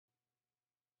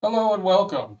Hello and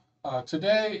welcome.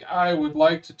 Today I would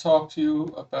like to talk to you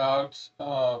about,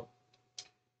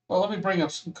 let me bring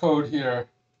up some code here.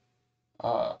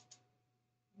 Uh,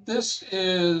 this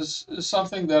is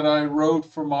something that I wrote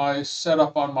for my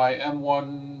setup on my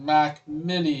M1 Mac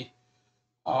Mini.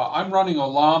 I'm running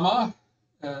Ollama,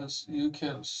 as you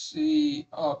can see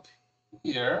up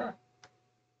here.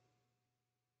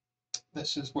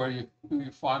 This is where you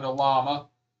find Ollama.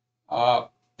 Uh,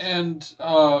 and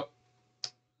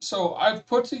so I've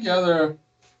put together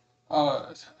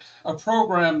uh, a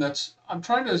program I'm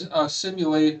trying to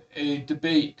simulate a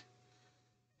debate.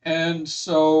 And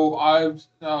so I've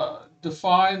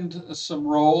defined some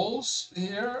roles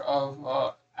here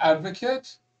of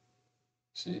advocate,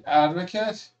 see,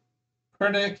 advocate,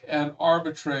 critic, and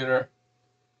arbitrator.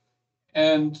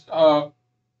 And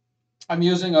I'm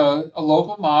using a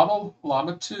local model,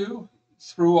 Llama 2,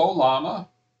 through Ollama.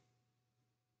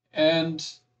 And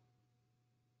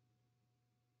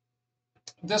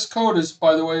this code is,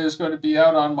 by the way, is going to be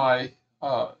out on my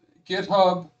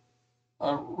GitHub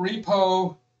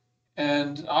repo,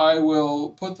 and I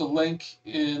will put the link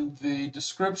in the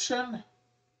description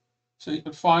so you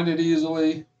can find it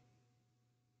easily.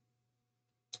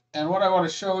 And what I want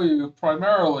to show you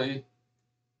primarily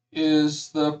is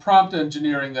the prompt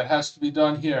engineering that has to be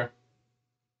done here.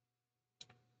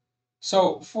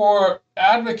 So for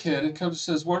advocate, it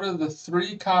says, what are the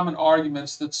three common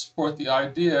arguments that support the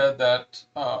idea that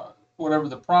whatever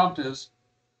the prompt is,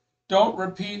 don't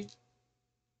repeat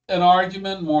an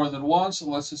argument more than once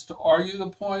unless it's to argue the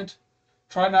point.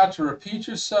 Try not to repeat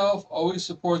yourself. Always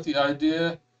support the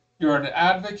idea. You're an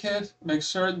advocate. Make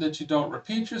certain that you don't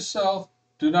repeat yourself.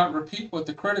 Do not repeat what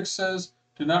the critic says.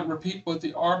 Do not repeat what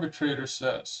the arbitrator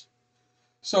says.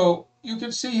 So you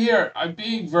can see here, I'm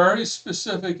being very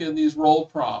specific in these role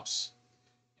prompts,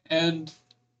 and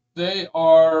they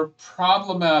are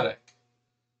problematic,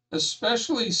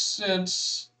 especially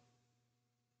since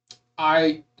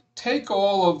I take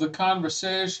all of the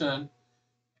conversation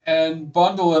and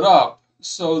bundle it up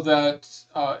so that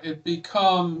it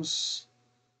becomes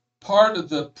part of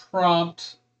the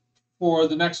prompt for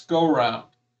the next go round.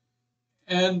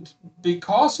 And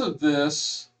because of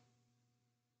this,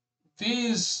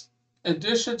 these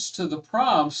additions to the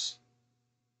prompts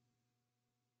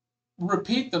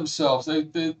repeat themselves.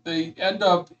 They end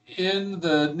up in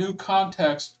the new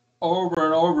context over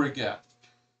and over again.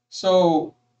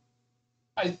 So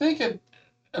I think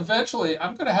eventually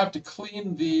I'm going to have to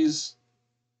clean these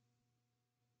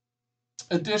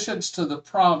additions to the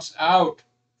prompts out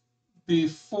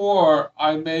before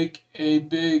I make a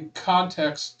big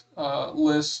context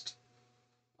list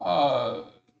uh,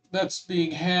 that's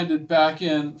being handed back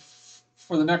in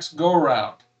for the next go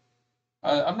round.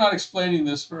 I'm not explaining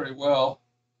this very well,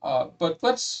 but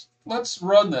let's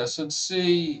run this and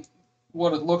see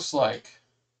what it looks like.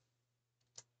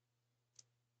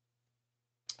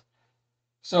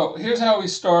 So here's how we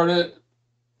start it: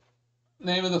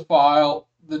 name of the file,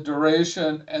 the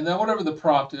duration, and then whatever the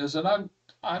prompt is. And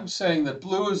I'm saying that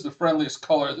blue is the friendliest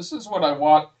color. This is what I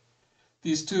want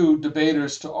these two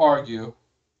debaters to argue.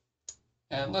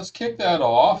 And let's kick that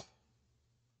off.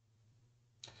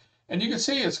 And you can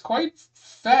see it's quite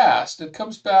fast. It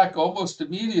comes back almost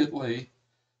immediately.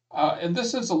 And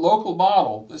this is a local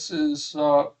model. This is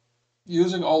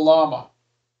using Ollama.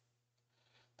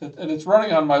 And it's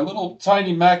running on my little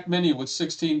tiny Mac Mini with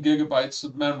 16 gigabytes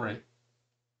of memory.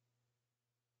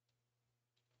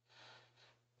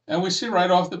 And we see right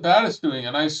off the bat it's doing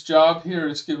a nice job here.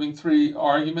 It's giving three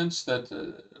arguments that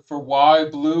for why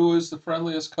blue is the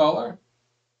friendliest color.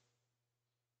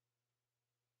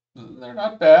 They're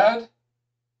not bad.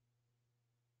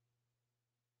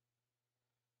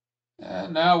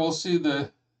 And now we'll see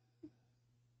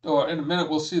or in a minute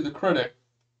we'll see the critic.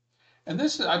 And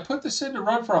I put this in to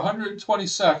run for 120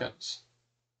 seconds.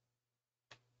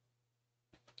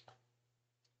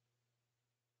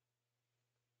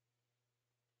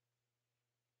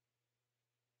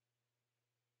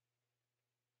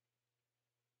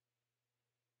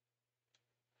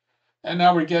 And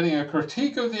now we're getting a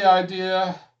critique of the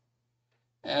idea.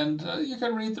 And you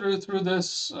can read through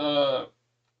this and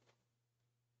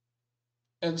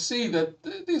see that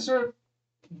these are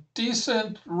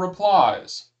decent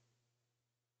replies.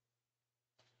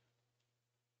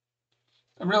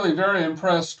 I'm really very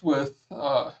impressed with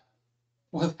how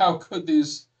good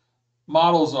these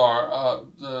models are.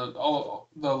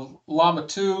 The Llama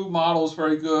 2 model is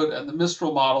very good, and the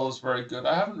Mistral model is very good.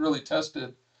 I haven't really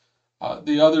tested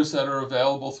the others that are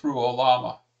available through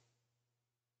Ollama.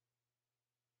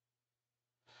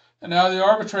 And now the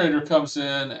arbitrator comes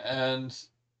in and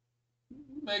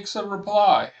makes a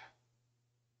reply.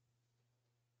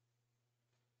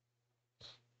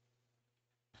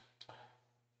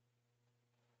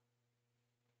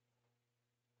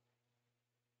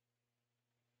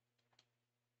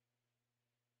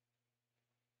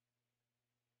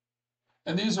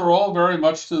 And these are all very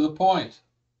much to the point.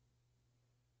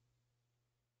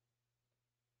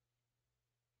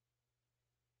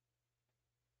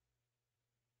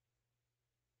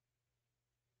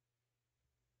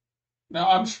 Now,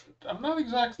 I'm not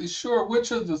exactly sure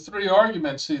which of the three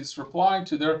arguments he's replying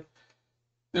to.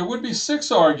 There would be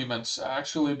six arguments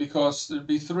actually, because there'd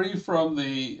be three from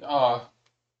the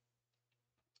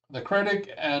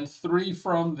critic and three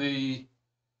from the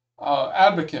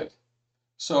advocate.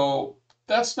 So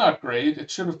that's not great. It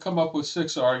should have come up with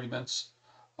six arguments,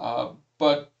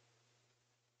 but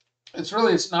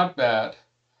it's not bad.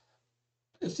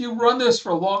 If you run this for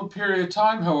a long period of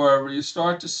time, however, you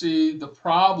start to see the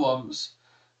problems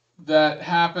that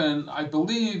happen, I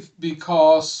believe,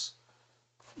 because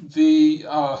the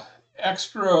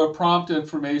extra prompt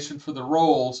information for the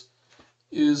roles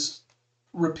is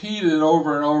repeated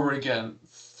over and over again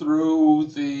through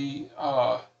the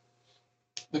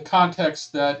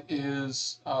context that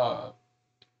is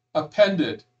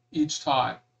appended each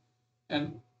time.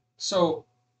 And so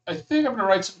I think I'm going to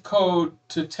write some code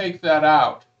to take that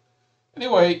out.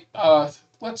 Anyway,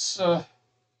 let's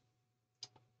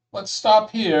stop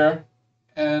here,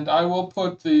 and I will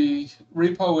put the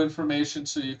repo information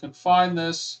so you can find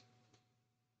this.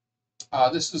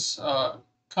 This is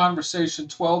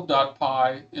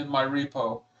conversation12.py in my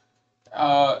repo.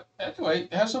 Anyway,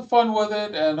 have some fun with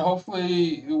it, and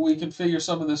hopefully we can figure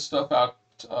some of this stuff out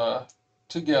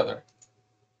together.